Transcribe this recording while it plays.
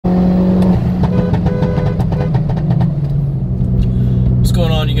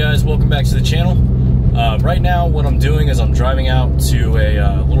guys, welcome back to the channel. Right now what I'm doing is I'm driving out to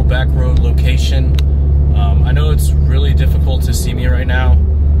a little back road location. I know it's really difficult to see me right now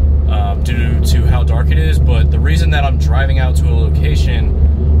due to how dark it is, but the reason that I'm driving out to a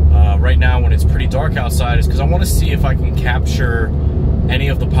location right now when it's pretty dark outside is because I want to see if I can capture any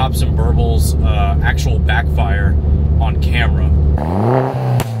of the pops and burbles actual backfire on camera.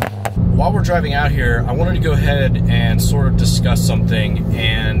 While we're driving out here, I wanted to go ahead and sort of discuss something,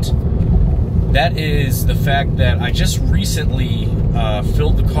 and that is the fact that I just recently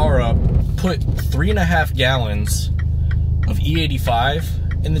filled the car up, put 3.5 gallons of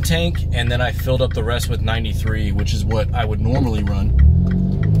E85 in the tank, and then I filled up the rest with 93, which is what I would normally run.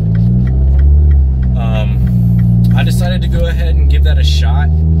 I decided to go ahead and give that a shot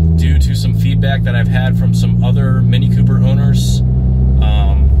due to some feedback that I've had from some other Mini Cooper owners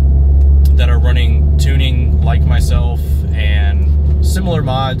that are running tuning like myself and similar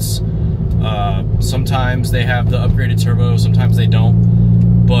mods. Sometimes they have the upgraded turbo, sometimes they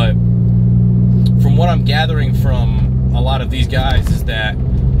don't. But from what I'm gathering from a lot of these guys is that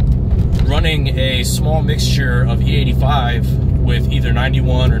running a small mixture of E85 with either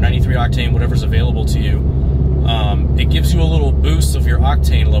 91 or 93 octane, whatever's available to you, it gives you a little boost of your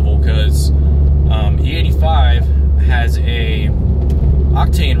octane level, because E85 has a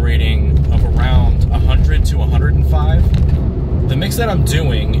octane rating of around 100 to 105. The mix that I'm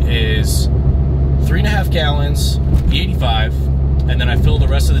doing is 3.5 gallons E85, and then I fill the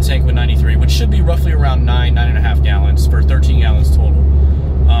rest of the tank with 93, which should be roughly around 9.5 gallons for 13 gallons total.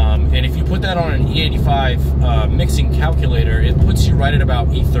 And if you put that on an E85 mixing calculator, it puts you right at about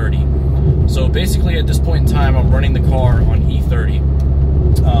E30. So basically at this point in time, I'm running the car on E30.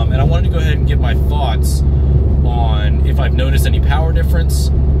 And I wanted to go ahead and give my thoughts on if I've noticed any power difference,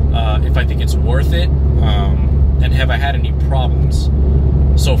 if I think it's worth it, and have I had any problems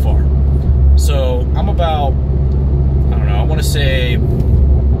so far. So I'm about, I don't know, I want to say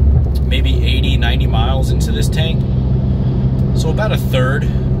maybe 80, 90 miles into this tank. So about a third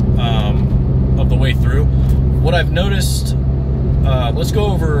of the way through. What I've noticed, let's go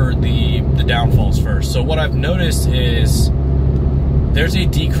over the downfalls first. So what I've noticed is there's a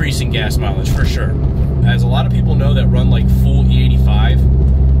decrease in gas mileage for sure. As a lot of people know that run like full E85,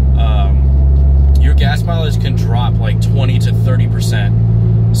 your gas mileage can drop like 20 to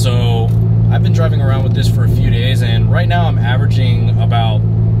 30%. So I've been driving around with this for a few days, and right now I'm averaging about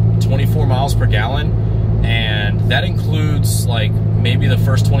 24 miles per gallon, and that includes like maybe the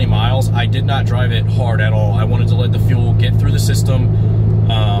first 20 miles. I did not drive it hard at all. I wanted to let the fuel get through the system,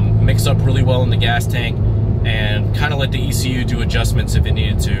 mix up really well in the gas tank, and kind of let the ECU do adjustments if it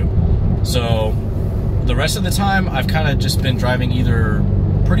needed to. So the rest of the time I've kind of just been driving either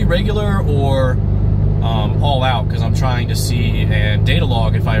pretty regular or all out, because I'm trying to see and data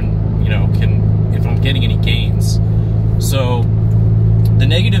log if I'm, if I'm getting any gains. So the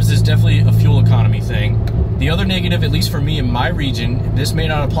negatives is definitely a fuel economy thing. The other negative, at least for me in my region, this may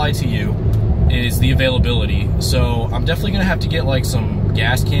not apply to you, is the availability. So I'm definitely gonna have to get like some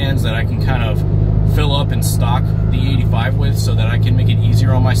gas cans that I can kind of fill up and stock the E85 with, so that I can make it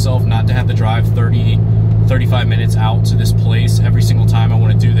easier on myself not to have to drive 30-35 minutes out to this place every single time I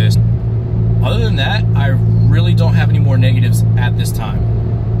want to do this. Other than that, I really don't have any more negatives at this time.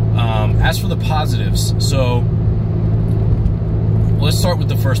 As for the positives, so let's start with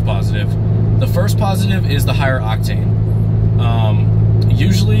the first positive. The first positive is the higher octane.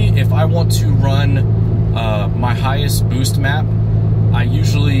 Usually if I want to run my highest boost map, I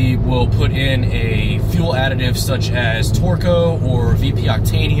usually will put in a fuel additive such as Torco or VP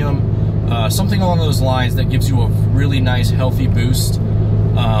Octanium, something along those lines that gives you a really nice healthy boost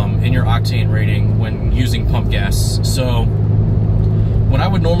in your octane rating when using pump gas. So when I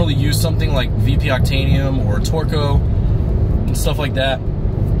would normally use something like VP Octanium or Torco and stuff like that,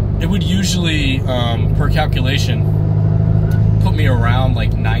 it would usually, per calculation, put me around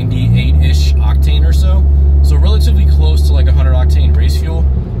like 98-ish octane or so. So relatively close to like 100 octane race fuel.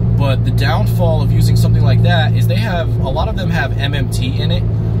 But the downfall of using something like that is a lot of them have MMT in it.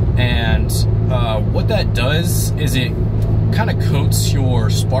 And what that does is it kind of coats your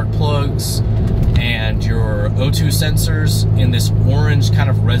spark plugs and your O2 sensors in this orange kind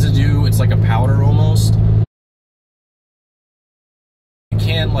of residue. It's like a powder almost. It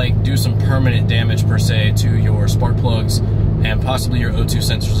can like do some permanent damage per se to your spark plugs and possibly your O2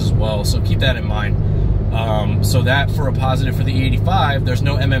 sensors as well. So keep that in mind. So that for a positive for the E85, there's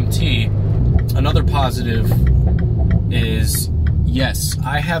no MMT. Another positive is, yes,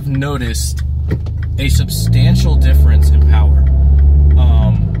 I have noticed a substantial difference in power.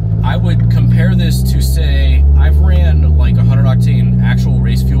 I would compare this to, say, I've ran like 100 octane actual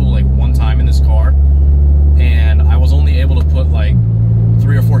race fuel like one time in this car, and I was only able to put like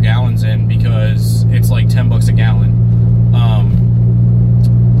 3 or 4 gallons in because it's like $10 a gallon.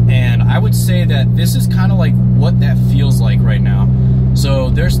 And I would say that this is kind of like what that feels like right now. So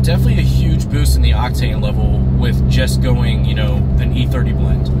there's definitely a huge boost in the octane level with just going, you know, an E30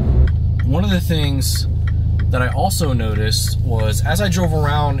 blend. One of the things that I also noticed was as I drove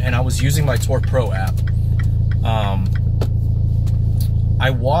around and I was using my Torque Pro app, I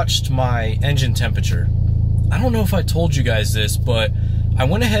watched my engine temperature. I don't know if I told you guys this, but I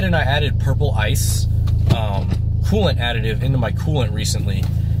went ahead and I added purple ice coolant additive into my coolant recently.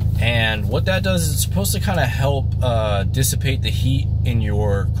 And what that does is it's supposed to kind of help dissipate the heat in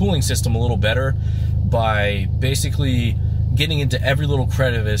your cooling system a little better by basically getting into every little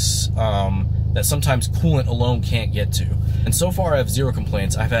crevice that sometimes coolant alone can't get to. And so far I have 0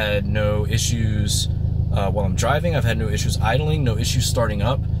 complaints. I've had no issues while I'm driving. I've had no issues idling, no issues starting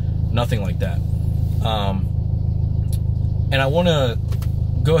up, nothing like that. And I want to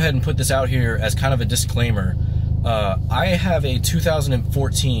go ahead and put this out here as kind of a disclaimer. I have a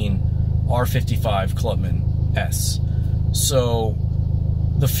 2014 R55 Clubman S. So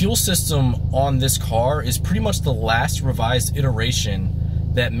the fuel system on this car is pretty much the last revised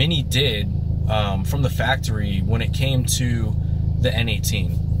iteration that Mini did from the factory when it came to the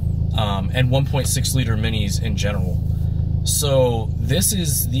N18 and 1.6 liter Minis in general. So this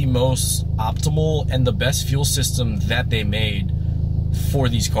is the most optimal and the best fuel system that they made for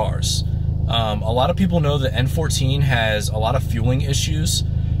these cars. A lot of people know that N14 has a lot of fueling issues.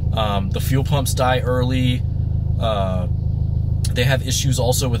 The fuel pumps die early. They have issues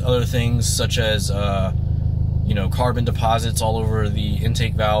also with other things such as, you know, carbon deposits all over the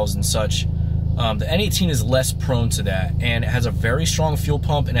intake valves and such. The N18 is less prone to that, and it has a very strong fuel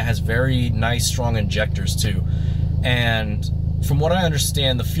pump, and it has very nice, strong injectors too. And from what I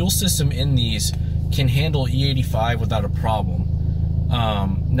understand, the fuel system in these can handle E85 without a problem.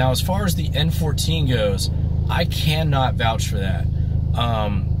 Now, as far as the N14 goes, I cannot vouch for that.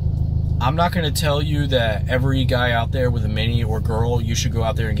 I'm not going to tell you that every guy out there with a Mini or girl, you should go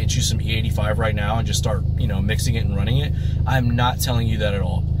out there and get you some E85 right now and just start, you know, mixing it and running it. I'm not telling you that at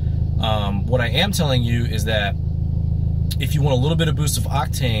all. What I am telling you is that if you want a little bit of boost of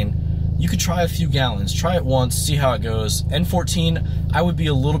octane, you could try a few gallons. Try it once, see how it goes. N14, I would be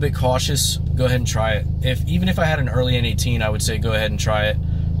a little bit cautious. Go ahead and try it. Even if I had an early N18, I would say go ahead and try it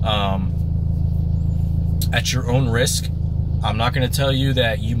at your own risk. I'm not going to tell you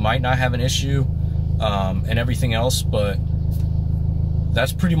that you might not have an issue and everything else, but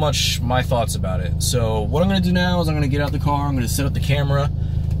that's pretty much my thoughts about it. So what I'm going to do now is I'm going to get out the car. I'm going to set up the camera.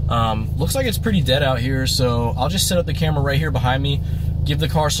 Looks like it's pretty dead out here, so I'll just set up the camera right here behind me, give the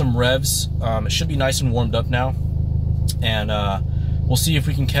car some revs. It should be nice and warmed up now, and we'll see if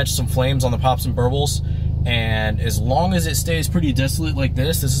we can catch some flames on the pops and burbles. And as long as it stays pretty desolate like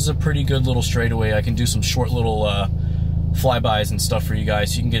this is a pretty good little straightaway. I can do some short little flybys and stuff for you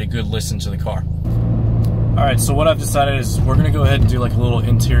guys so you can get a good listen to the car. Alright, so what I've decided is we're going to go ahead and do like a little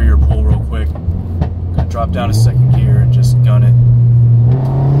interior pull real quick. I'm going to drop down a second gear and just gun it.